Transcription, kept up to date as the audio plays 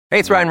Hey,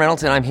 it's Ryan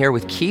Reynolds, and I'm here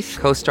with Keith,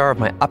 co-star of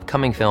my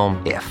upcoming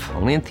film, If,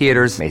 only in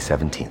theaters May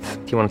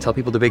 17th. Do you want to tell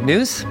people the big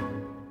news?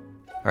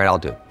 All right, I'll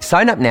do it.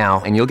 Sign up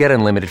now and you'll get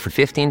unlimited for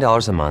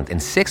 $15 a month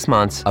and 6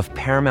 months of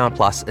Paramount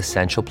Plus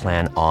Essential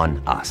Plan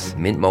on us.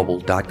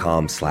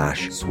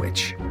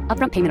 MintMobile.com/switch.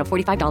 Upfront payment of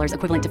 $45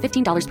 equivalent to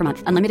 $15 per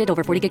month. Unlimited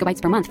over 40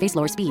 gigabytes per month. Face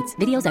lower speeds.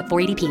 Videos at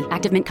 480p.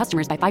 Active Mint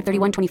customers by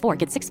 531.24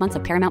 get 6 months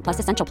of Paramount Plus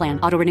Essential Plan.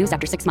 Auto renews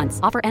after 6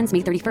 months. Offer ends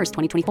May 31st,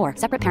 2024.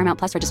 Separate Paramount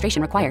Plus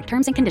registration required.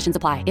 Terms and conditions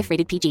apply if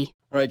rated PG.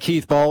 All right,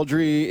 Keith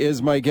Baldrey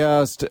is my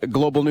guest,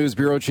 Global News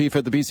Bureau Chief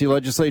at the BC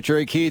Legislature.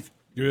 Hey, Keith.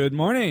 Good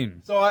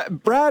morning. So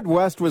Brad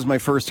West was my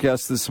first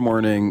guest this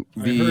morning,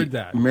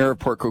 the Mayor of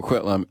Port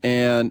Coquitlam.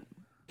 And,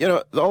 you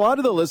know, a lot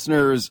of the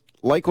listeners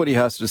like what he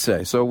has to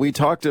say. So we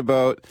talked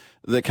about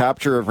the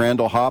capture of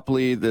Randall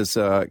Hopley, this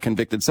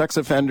convicted sex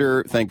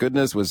offender, thank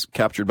goodness, was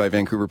captured by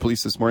Vancouver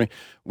police this morning.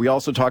 We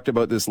also talked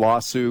about this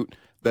lawsuit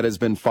that has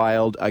been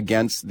filed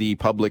against the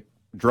public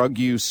drug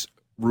use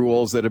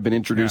rules that have been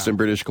introduced in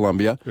British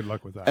Columbia. Good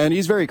luck with that. And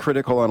he's very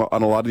critical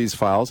on a lot of these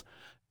files.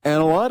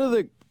 And a lot of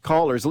the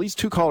callers, at least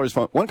two callers,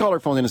 one caller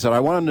phoned in and said, I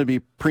want him to be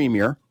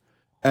premier.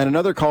 And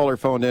another caller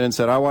phoned in and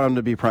said, I want him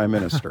to be prime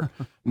minister.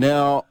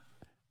 Now,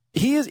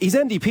 he's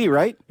NDP,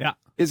 right? Yeah.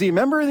 Is he a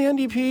member of the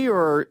NDP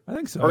or? I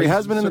think so. Or he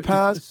has been in the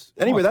past?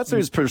 Anyway, that's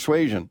his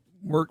persuasion.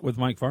 Work with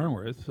Mike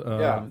Farnworth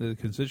at the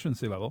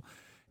constituency level.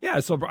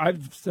 Yeah, so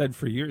I've said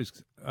for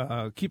years,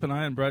 keep an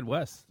eye on Brad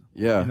West.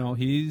 Yeah. You know,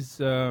 he's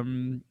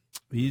going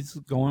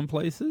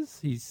places.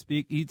 He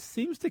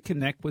seems to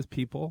connect with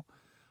people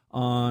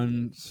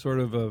on sort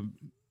of a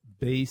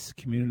base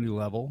community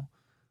level.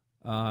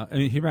 I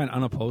mean, he ran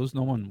unopposed.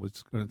 No one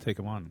was going to take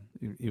him on.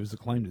 He was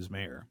acclaimed as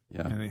mayor,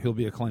 and he'll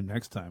be acclaimed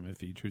next time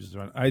if he chooses to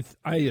run.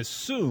 I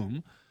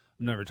assume,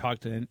 I've never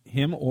talked to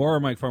him or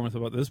Mike Farnworth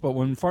about this, but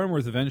when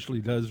Farnworth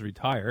eventually does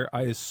retire,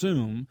 I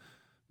assume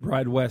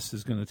Brad West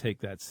is going to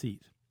take that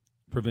seat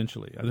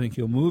provincially. I think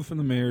he'll move from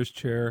the mayor's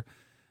chair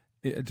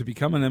to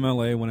become an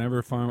MLA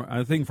whenever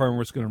I think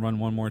Farnworth's going to run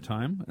one more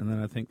time, and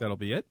then I think that'll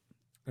be it.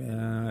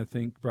 And I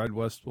think Brad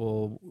West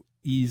will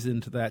ease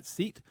into that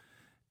seat.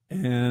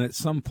 And at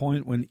some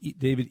point when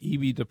David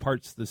Eby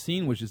departs the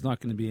scene, which is not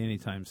going to be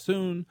anytime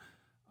soon,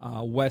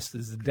 West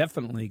is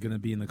definitely going to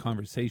be in the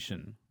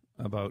conversation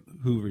about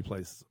who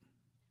replaces him.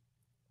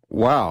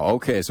 Wow.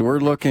 Okay. So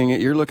you're looking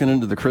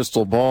into the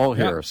crystal ball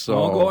here.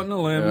 So I'll go on the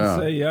limb and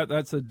say,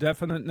 that's a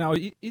definite. Now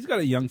he's got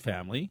a young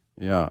family.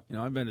 Yeah. You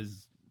know, I've met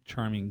his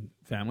charming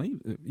family,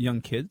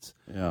 young kids.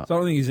 Yeah. So I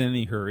don't think he's in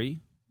any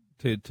hurry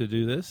to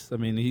do this. I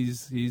mean,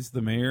 he's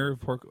the mayor of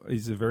Port.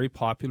 He's a very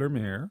popular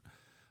mayor.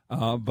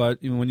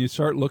 But you know, when you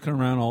start looking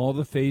around all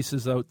the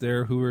faces out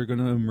there who are going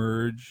to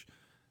emerge,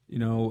 you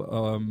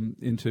know,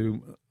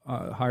 into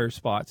higher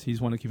spots, he's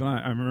one to keep an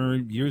eye. I remember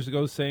years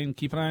ago saying,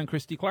 keep an eye on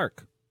Christy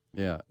Clark.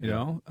 Yeah. You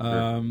know,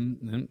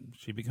 and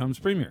she becomes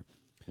premier.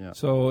 Yeah.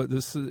 So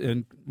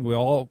and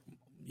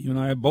you and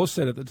I both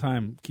said at the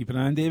time, keep an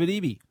eye on David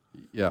Eby.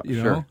 Yeah,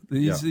 you know,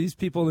 these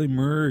people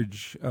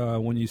emerge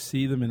when you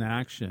see them in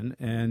action,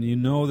 and you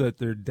know that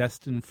they're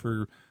destined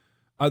for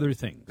other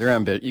things.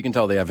 You can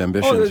tell they have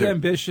ambition. Oh, there's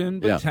ambition,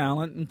 but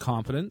talent and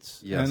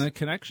competence and a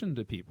connection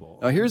to people.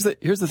 Now, here's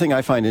the thing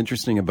I find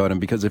interesting about him,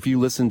 because if you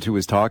listen to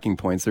his talking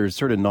points, there's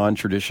sort of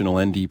non-traditional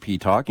NDP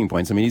talking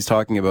points. I mean, he's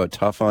talking about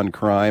tough on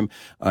crime.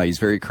 He's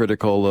very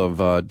critical of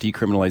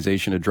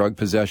decriminalization of drug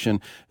possession.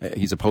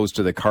 He's opposed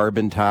to the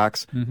carbon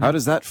tax. Mm-hmm. How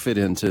does that fit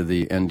into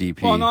the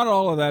NDP? Well, not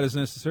all of that is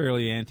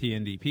necessarily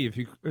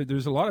anti-NDP.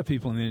 There's a lot of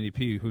people in the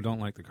NDP who don't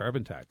like the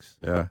carbon tax.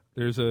 Yeah.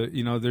 There's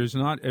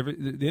not every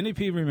the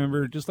NDP,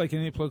 remember, just like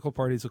any political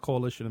party, is a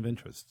coalition of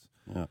interests.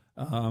 Yeah.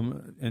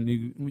 And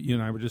you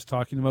and I were just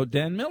talking about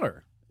Dan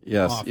Miller.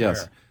 Yes. Yeah.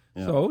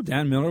 So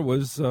Dan Miller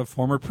was a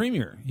former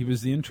premier. He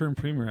was the interim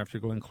premier after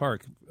Glenn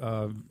Clark,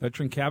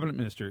 veteran cabinet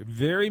minister.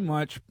 Very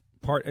much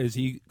part, as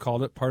he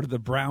called it, part of the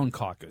Brown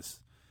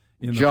caucus.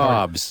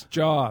 Jobs,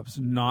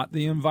 not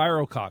the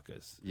Enviro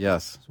caucus.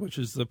 Yes. Which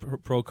is the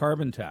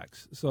pro-carbon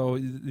tax. So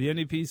the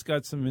NDP's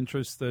got some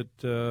interests that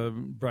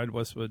Brad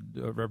West would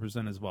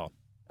represent as well.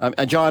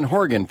 John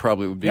Horgan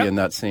probably would be in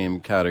that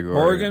same category.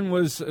 Horgan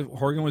was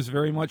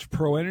very much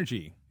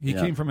pro-energy. He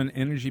came from an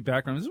energy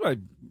background. This is why,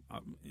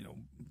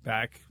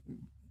 back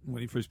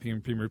when he first became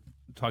premier,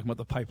 talking about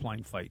the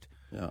pipeline fight.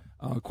 Yeah.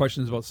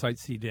 Questions about Site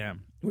C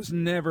Dam. It was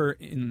never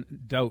in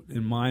doubt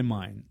in my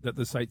mind that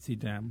the Site C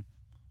Dam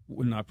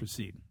would not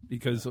proceed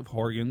because of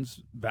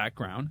Horgan's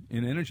background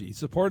in energy. He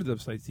supported the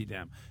Site C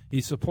Dam.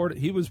 He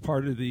was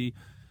part of the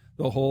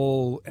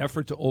whole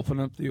effort to open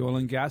up the oil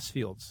and gas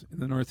fields in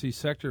the Northeast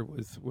sector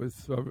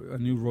with a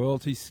new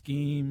royalty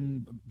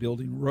scheme,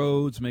 building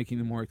roads, making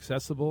them more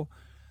accessible.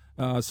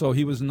 So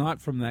he was not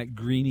from that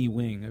greeny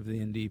wing of the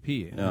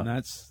NDP, and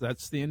that's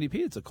the NDP.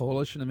 It's a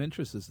coalition of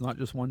interests. It's not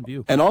just one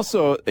view. And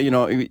also,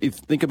 if you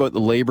think about the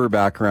labor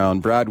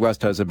background, Brad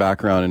West has a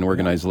background in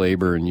organized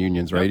labor and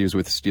unions, right? He was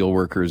with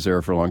steelworkers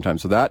there for a long time,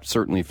 so that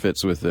certainly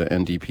fits with the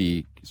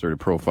NDP sort of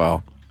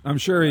profile. I'm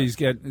sure he's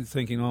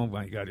thinking, oh,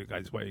 my God, you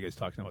guys, why are you guys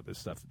talking about this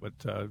stuff? But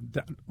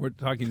we're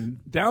talking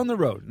down the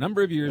road,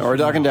 number of years. No, we're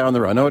talking down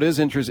the road. No, it is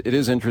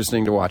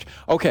interesting to watch.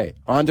 Okay,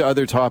 on to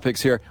other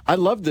topics here. I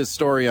love this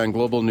story on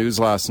Global News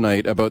last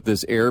night about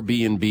this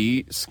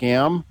Airbnb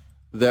scam.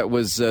 That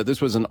was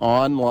this was an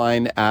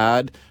online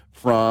ad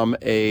from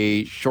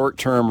a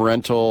short-term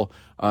rental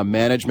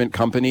management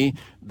company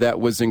that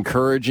was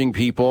encouraging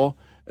people.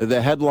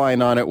 The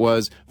headline on it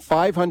was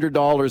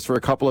 $500 for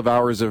a couple of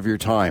hours of your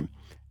time.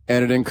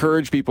 And it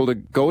encouraged people to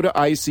go to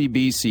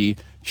ICBC,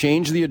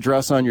 change the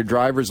address on your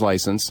driver's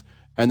license,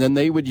 and then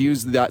they would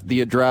use that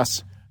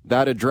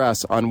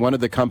address on one of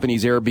the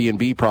company's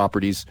Airbnb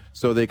properties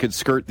so they could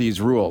skirt these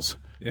rules.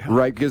 Yeah.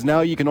 Right? Because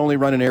now you can only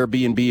run an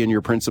Airbnb in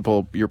your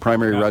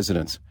primary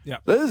residence. Yeah.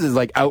 This is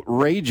like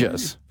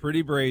outrageous.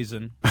 Pretty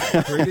brazen.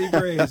 Pretty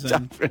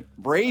brazen.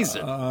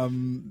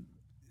 Brazen.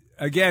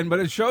 Again, but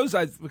it shows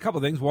a couple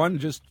of things. One,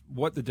 just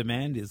what the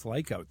demand is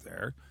like out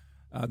there.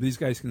 These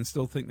guys can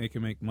still think they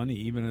can make money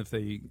even if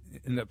they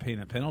end up paying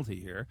a penalty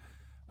here.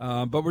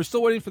 But we're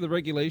still waiting for the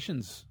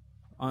regulations.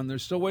 They're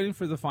still waiting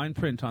for the fine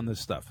print on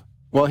this stuff.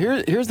 Well,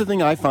 here's the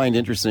thing I find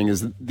interesting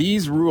is that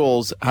these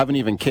rules haven't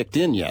even kicked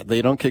in yet.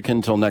 They don't kick in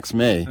until next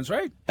May. That's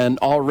right. And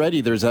already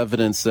there's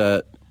evidence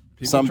that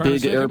some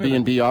big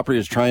Airbnb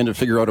operators trying to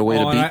figure out a way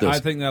to beat this. I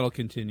think that'll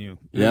continue.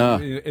 Yeah.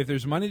 If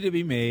there's money to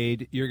be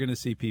made, you're going to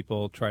see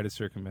people try to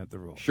circumvent the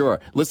rules. Sure.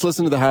 Let's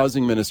listen to the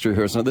housing minister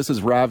here. So this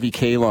is Ravi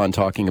Kahlon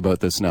talking about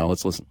this now.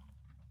 Let's listen.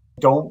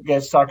 Don't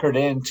get suckered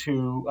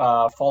into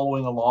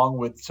following along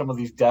with some of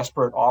these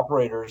desperate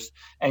operators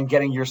and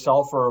getting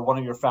yourself or one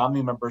of your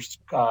family members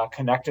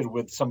connected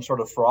with some sort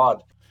of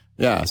fraud.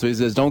 Yeah, so he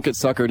says, don't get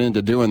suckered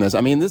into doing this.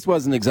 I mean, this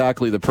wasn't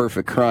exactly the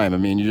perfect crime. I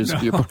mean,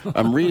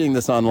 I'm reading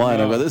this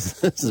online. I'm going,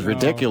 this is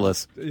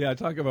ridiculous. Yeah,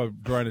 talk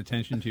about drawing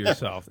attention to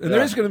yourself. And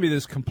there's going to be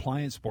this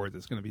compliance board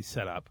that's going to be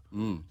set up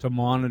to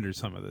monitor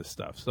some of this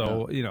stuff.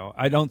 So,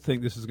 I don't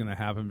think this is going to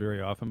happen very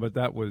often, but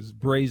that was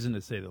brazen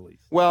to say the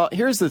least. Well,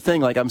 here's the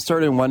thing. I'm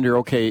starting to wonder,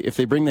 okay, if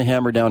they bring the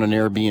hammer down on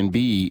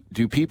Airbnb,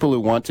 do people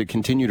who want to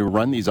continue to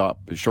run these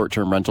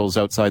short-term rentals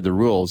outside the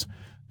rules,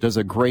 does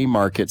a gray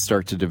market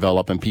start to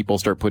develop and people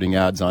start putting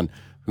ads on,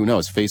 who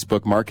knows,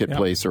 Facebook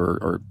Marketplace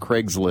or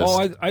Craigslist?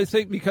 Oh, I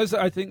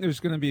think there's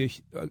going to be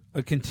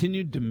a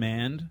continued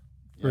demand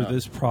for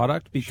this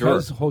product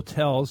because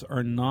hotels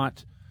are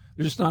not,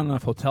 there's just not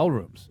enough hotel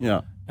rooms.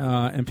 Yeah.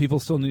 And people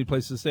still need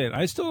places to stay. And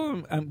I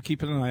still am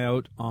keeping an eye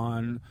out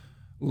on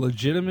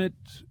legitimate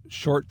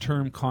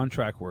short-term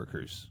contract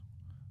workers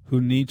who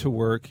need to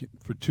work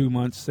for 2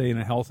 months, say, in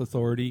a health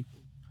authority,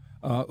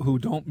 who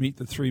don't meet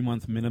the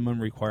 3-month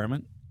minimum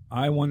requirement.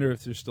 I wonder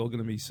if there's still going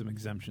to be some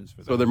exemptions for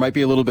that. So there might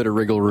be a little bit of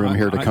wriggle room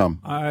here to come.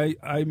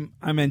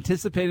 I'm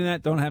anticipating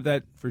that. Don't have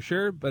that for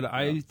sure, but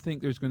I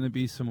think there's going to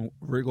be some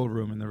wriggle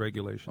room in the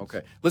regulations.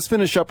 Okay. Let's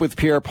finish up with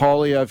Pierre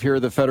Poilievre here,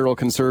 the federal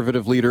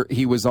conservative leader.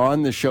 He was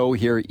on the show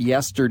here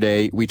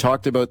yesterday. We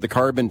talked about the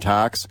carbon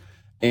tax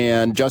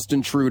and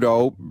Justin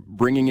Trudeau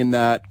bringing in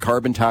that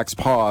carbon tax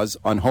pause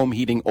on home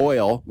heating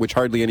oil, which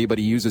hardly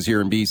anybody uses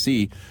here in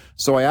BC.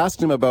 So I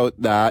asked him about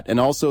that and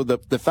also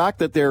the fact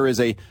that there is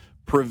a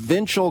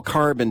provincial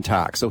carbon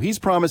tax. So he's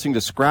promising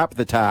to scrap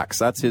the tax.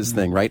 That's his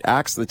thing, right?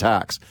 Axe the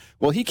tax.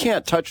 Well, he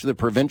can't touch the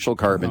provincial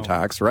carbon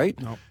tax, right?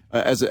 No.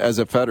 As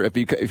a federal,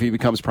 if he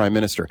becomes prime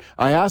minister.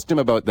 I asked him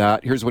about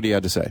that. Here's what he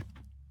had to say.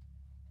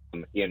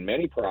 In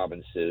many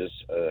provinces,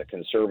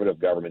 conservative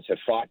governments have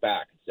fought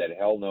back and said,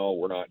 hell no,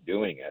 we're not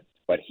doing it.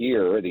 But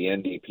here, the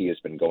NDP has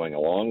been going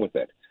along with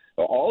it.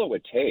 So all it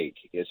would take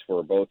is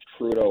for both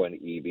Trudeau and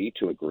Eby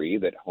to agree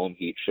that home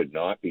heat should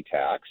not be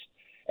taxed,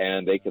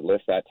 and they could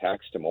lift that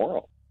tax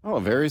tomorrow. Oh,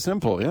 very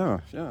simple, yeah.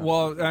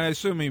 Well, I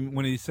assume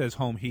when he says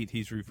home heat,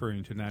 he's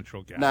referring to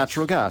natural gas.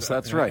 Natural gas,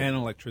 that's right. And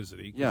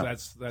electricity. Yeah.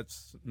 That's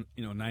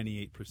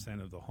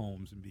 98% of the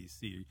homes in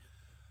BC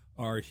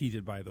are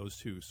heated by those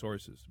two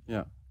sources.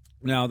 Yeah.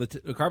 Now, the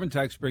carbon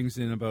tax brings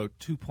in about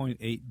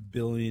 $2.8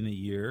 billion a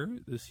year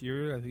this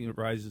year. I think it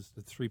rises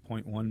to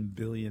 $3.1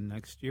 billion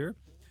next year.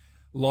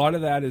 A lot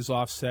of that is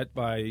offset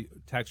by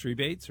tax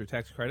rebates or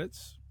tax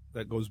credits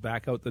that goes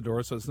back out the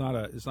door. So it's not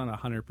a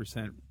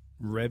 100%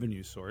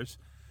 revenue source.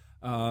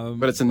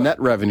 But it's a net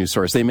revenue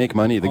source. They make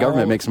money. The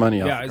government makes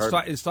money off it.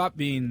 Yeah, it stopped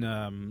being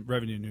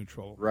revenue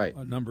neutral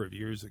a number of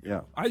years ago.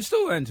 Yeah. I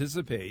still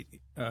anticipate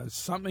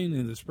something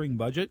in the spring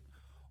budget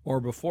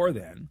or before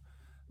then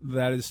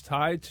that is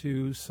tied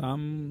to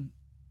some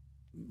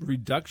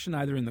reduction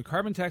either in the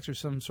carbon tax or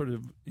some sort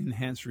of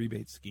enhanced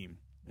rebate scheme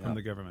from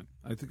the government.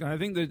 I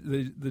think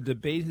the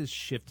debate has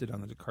shifted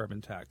on the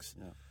carbon tax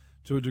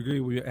to a degree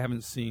we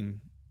haven't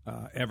seen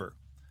ever.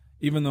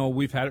 Even though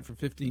we've had it for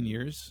 15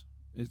 years,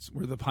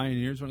 we're the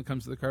pioneers when it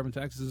comes to the carbon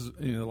taxes.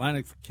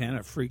 Atlantic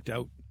Canada freaked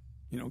out,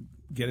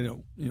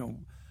 getting it,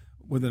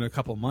 within a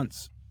couple of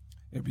months.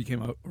 It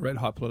became a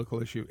red-hot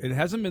political issue. It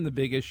hasn't been the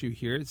big issue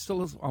here. It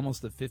still is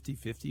almost a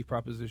 50-50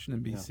 proposition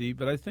in BC,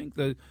 but I think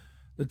that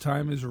the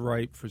time is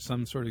ripe for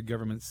some sort of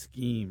government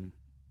scheme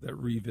that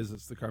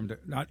revisits the carbon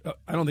tax.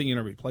 I don't think you're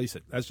going to replace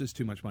it. That's just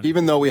too much money.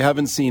 Even though we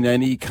haven't seen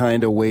any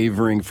kind of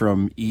wavering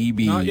from EB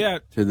Not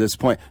yet. to this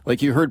point.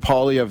 Like you heard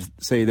Poilievre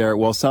say there,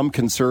 well, some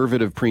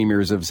conservative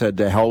premiers have said,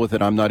 to hell with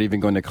it, I'm not even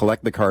going to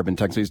collect the carbon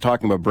tax. So he's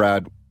talking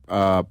about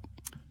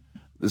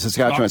the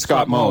Saskatchewan,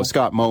 Scott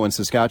Moe in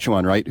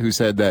Saskatchewan, right, who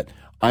said that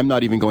I'm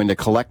not even going to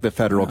collect the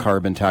federal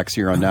carbon tax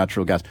here on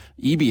natural gas.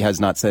 EB has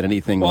not said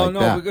anything like that.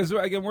 Well, no, because,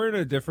 again, we're in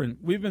a different...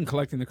 We've been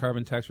collecting the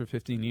carbon tax for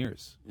 15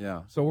 years.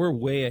 Yeah. So we're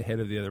way ahead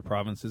of the other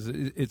provinces.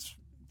 It's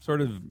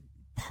sort of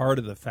part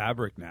of the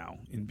fabric now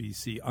in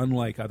BC,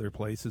 unlike other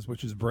places,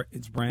 which is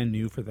it's brand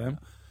new for them.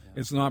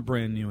 Yeah. It's not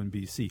brand new in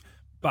BC.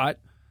 But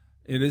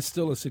it is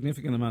still a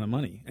significant amount of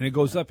money, and it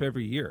goes up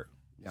every year.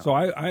 Yeah. So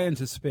I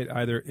anticipate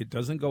either it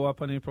doesn't go up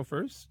on April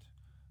 1st,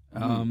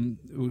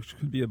 which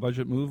could be a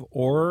budget move,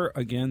 or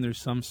again, there's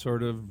some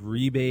sort of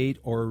rebate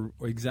or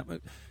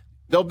exempt.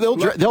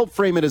 They'll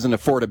frame it as an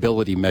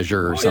affordability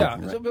measure or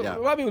something. Yeah. Right? So, a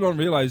lot of people don't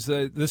realize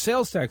the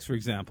sales tax, for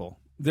example.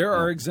 There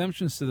are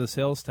exemptions to the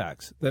sales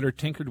tax that are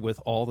tinkered with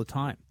all the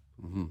time.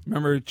 Mm-hmm.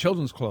 Remember,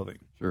 children's clothing,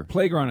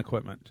 playground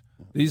equipment.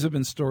 These have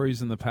been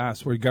stories in the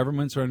past where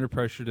governments are under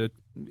pressure to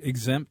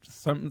exempt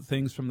some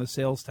things from the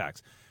sales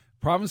tax.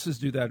 Provinces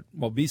do that.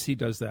 Well, BC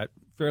does that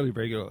fairly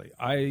regularly.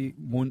 I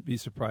wouldn't be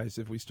surprised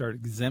if we start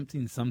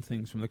exempting some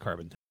things from the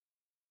carbon tax.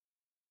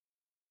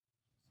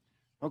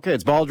 Okay,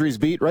 it's Baldrey's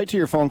Beat. Right to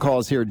your phone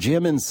calls here.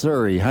 Jim in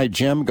Surrey. Hi,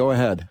 Jim. Go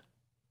ahead.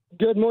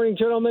 Good morning,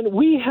 gentlemen.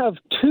 We have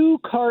 2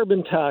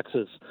 carbon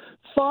taxes.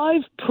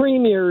 5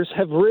 premiers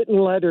have written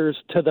letters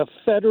to the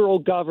federal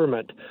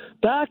government.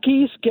 Back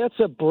east gets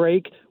a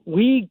break.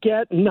 We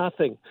get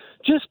nothing.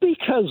 Just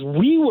because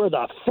we were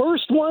the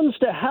first ones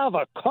to have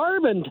a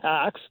carbon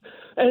tax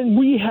and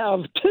we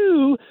have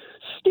 2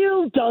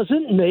 still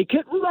doesn't make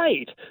it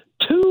right.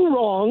 2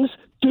 wrongs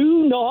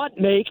do not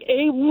make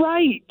a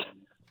right.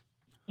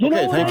 You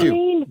know what I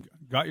mean?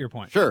 Got your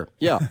point. Sure.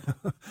 Yeah.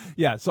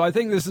 Yeah. So I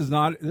think this is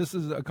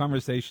a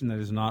conversation that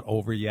is not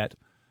over yet.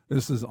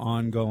 This is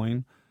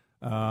ongoing.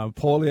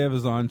 Poilievre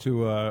is on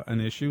to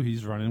an issue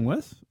he's running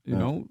with, you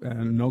know,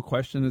 and no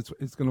question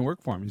it's going to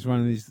work for him. He's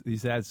running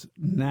these ads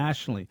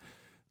nationally.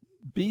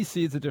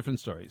 BC is a different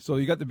story. So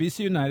you got the BC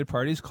United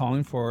Party is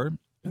calling for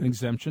an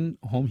exemption,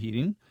 home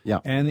heating,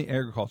 and the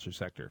agriculture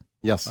sector.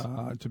 Yes.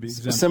 To be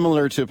exempt.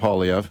 Similar to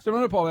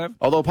Poilievre.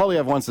 Although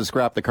Poilievre wants to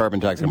scrap the carbon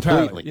tax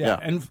completely. Yeah.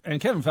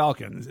 And Kevin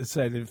Falcon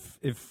said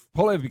if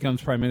Poilievre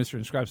becomes prime minister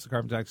and scraps the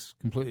carbon tax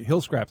completely, he'll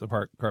scrap the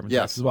carbon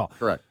tax as well.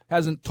 Correct.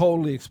 Hasn't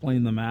totally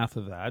explained the math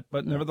of that,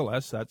 but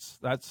nevertheless,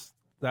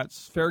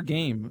 that's fair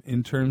game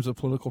in terms of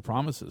political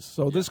promises.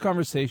 So this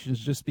conversation is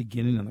just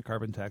beginning on the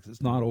carbon tax.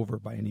 It's not over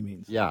by any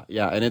means. Yeah,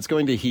 and it's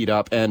going to heat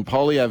up. And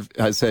Poilievre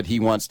has said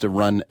he wants to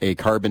run a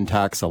carbon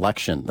tax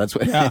election. That's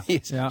what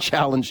he's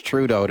challenged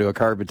Trudeau to a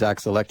carbon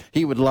tax election.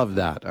 He would love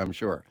that, I'm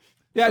sure.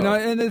 Yeah, so. No,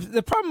 and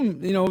the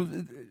problem, you know,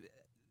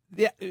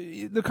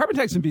 the carbon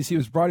tax in BC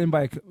was brought in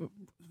by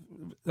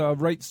a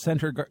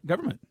right-center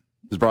government.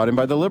 It was brought in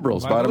by the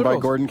Liberals, brought in by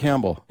Gordon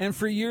Campbell. And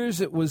for years,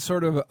 it was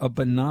sort of a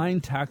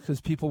benign tax because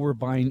people were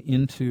buying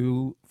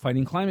into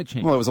fighting climate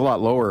change. Well, it was a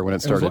lot lower when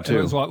it started, too.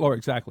 It was a lot lower,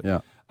 exactly.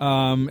 Yeah.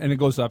 And it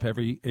goes up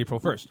every April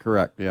 1st.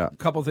 Correct, yeah. A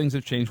couple of things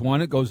have changed.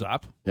 One, it goes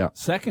up. Yeah.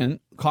 Second,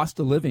 cost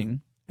of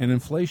living and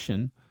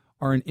inflation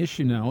are an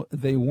issue now.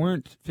 They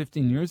weren't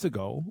 15 years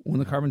ago when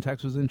the carbon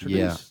tax was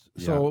introduced.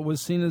 Yeah. So it was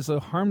seen as a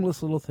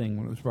harmless little thing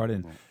when it was brought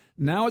in.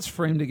 Now it's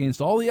framed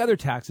against all the other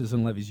taxes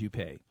and levies you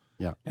pay.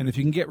 Yeah. And if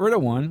you can get rid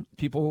of one,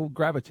 people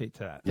gravitate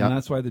to that. And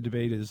that's why the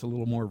debate is a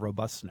little more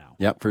robust now.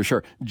 Yeah, for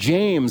sure.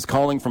 James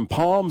calling from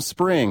Palm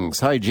Springs.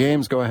 Hi,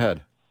 James. Go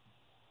ahead.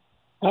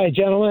 Hi,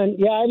 gentlemen.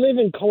 Yeah, I live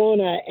in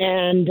Kelowna,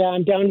 and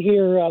I'm down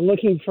here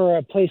looking for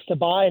a place to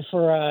buy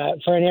for an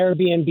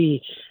Airbnb.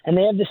 And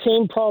they have the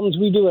same problems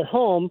we do at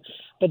home,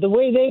 but the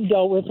way they've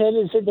dealt with it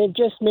is that they've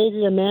just made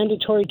it a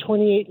mandatory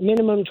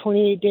minimum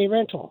 28-day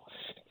rental.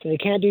 So they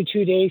can't do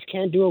 2 days,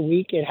 can't do a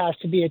week. It has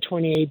to be a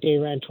 28-day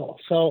rental.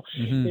 So,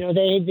 you know,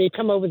 they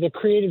come up with a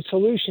creative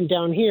solution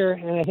down here,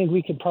 and I think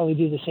we could probably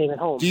do the same at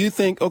home. Do you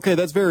think, okay,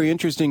 that's very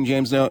interesting,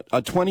 James. Now,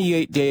 a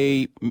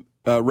 28-day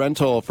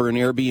rental for an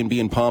Airbnb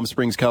in Palm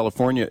Springs,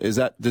 California, does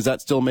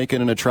that still make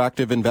it an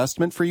attractive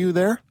investment for you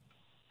there?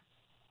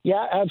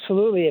 Yeah,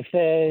 absolutely. If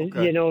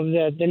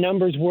the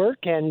numbers work,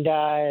 and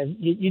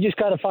you just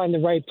got to find the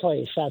right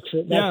place. That's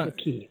the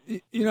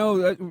key. You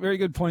know, very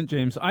good point,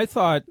 James.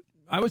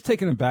 I was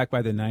taken aback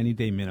by the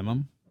 90-day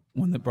minimum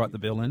when they brought the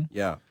bill in.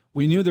 Yeah.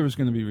 We knew there was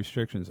going to be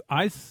restrictions.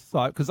 I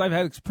thought, because I've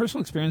had personal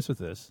experience with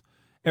this,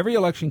 every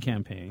election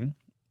campaign,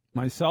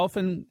 myself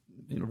and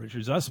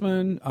Richard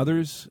Zussman,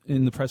 others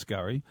in the press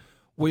gallery,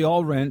 we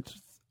all rent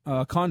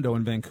a condo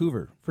in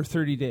Vancouver for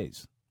 30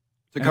 days.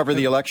 To cover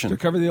the election. To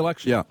cover the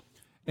election. Yeah.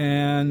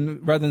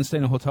 And rather than stay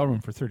in a hotel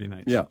room for 30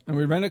 nights. Yeah. And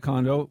we rent a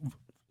condo.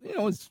 You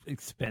know, it's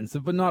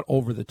expensive, but not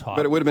over the top.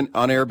 But it would have been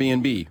on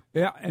Airbnb.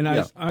 Yeah, and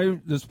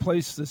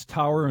this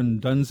tower in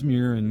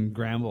Dunsmuir and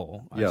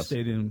Granville, I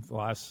stayed in the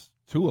last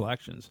 2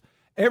 elections.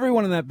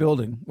 Everyone in that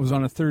building was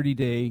on a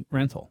 30-day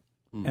rental,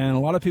 and a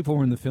lot of people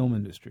were in the film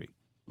industry.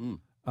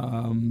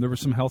 There were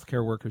some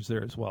healthcare workers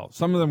there as well.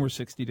 Some of them were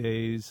 60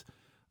 days.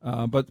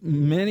 But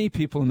many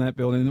people in that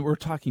building, we're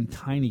talking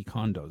tiny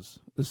condos.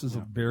 This is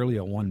barely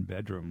a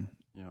one-bedroom.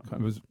 Yeah.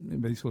 It was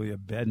basically a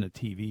bed and a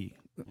TV,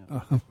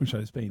 which I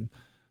was paying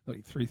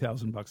like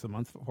 $3,000 a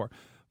month for.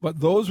 But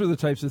those were the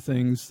types of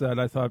things that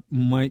I thought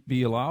might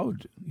be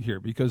allowed here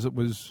because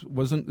this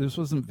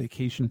wasn't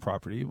vacation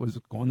property. It was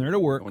going there to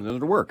work. Going there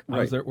to work, right.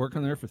 I was there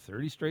working there for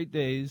 30 straight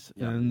days,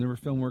 and there were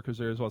film workers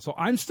there as well. So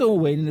I'm still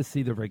waiting to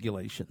see the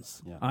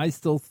regulations. Yeah. I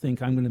still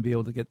think I'm going to be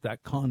able to get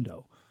that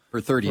condo. For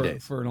 30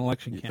 days. For an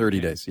election campaign. 30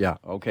 days, yeah.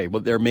 Okay.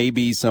 Well, there may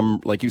be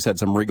some, like you said,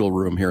 some wriggle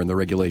room here in the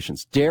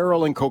regulations.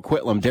 Daryl in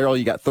Coquitlam. Daryl,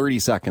 you got 30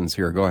 seconds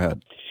here. Go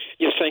ahead.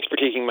 Yes, thanks for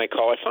taking my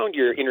call. I found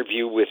your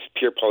interview with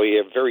Pierre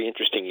Poilievre very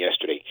interesting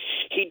yesterday.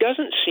 He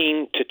doesn't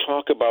seem to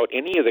talk about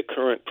any of the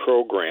current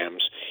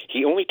programs.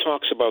 He only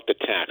talks about the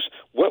tax.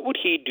 What would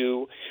he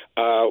do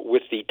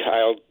with the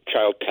child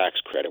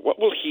tax credit? What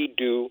will he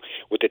do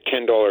with the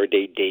 $10 a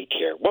day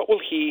daycare? What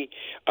will he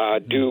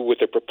do with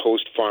the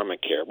proposed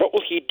pharmacare? What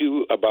will he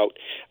do about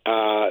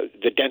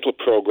the dental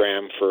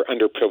program for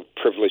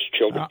underprivileged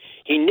children?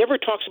 He never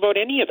talks about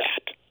any of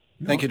that.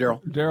 Thank you,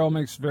 Daryl. Daryl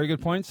makes very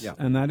good points,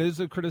 and that is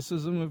a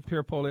criticism of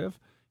Pierre Poilievre.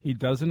 He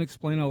doesn't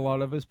explain a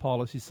lot of his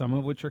policies, some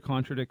of which are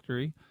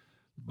contradictory,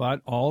 but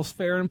all's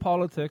fair in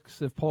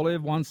politics. If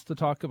Poilievre wants to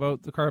talk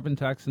about the carbon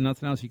tax and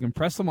nothing else, you can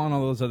press him on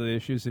all those other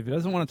issues. If he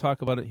doesn't want to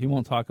talk about it, he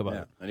won't talk about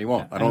it. And he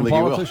won't. I don't think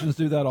he will. Politicians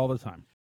do that all the time.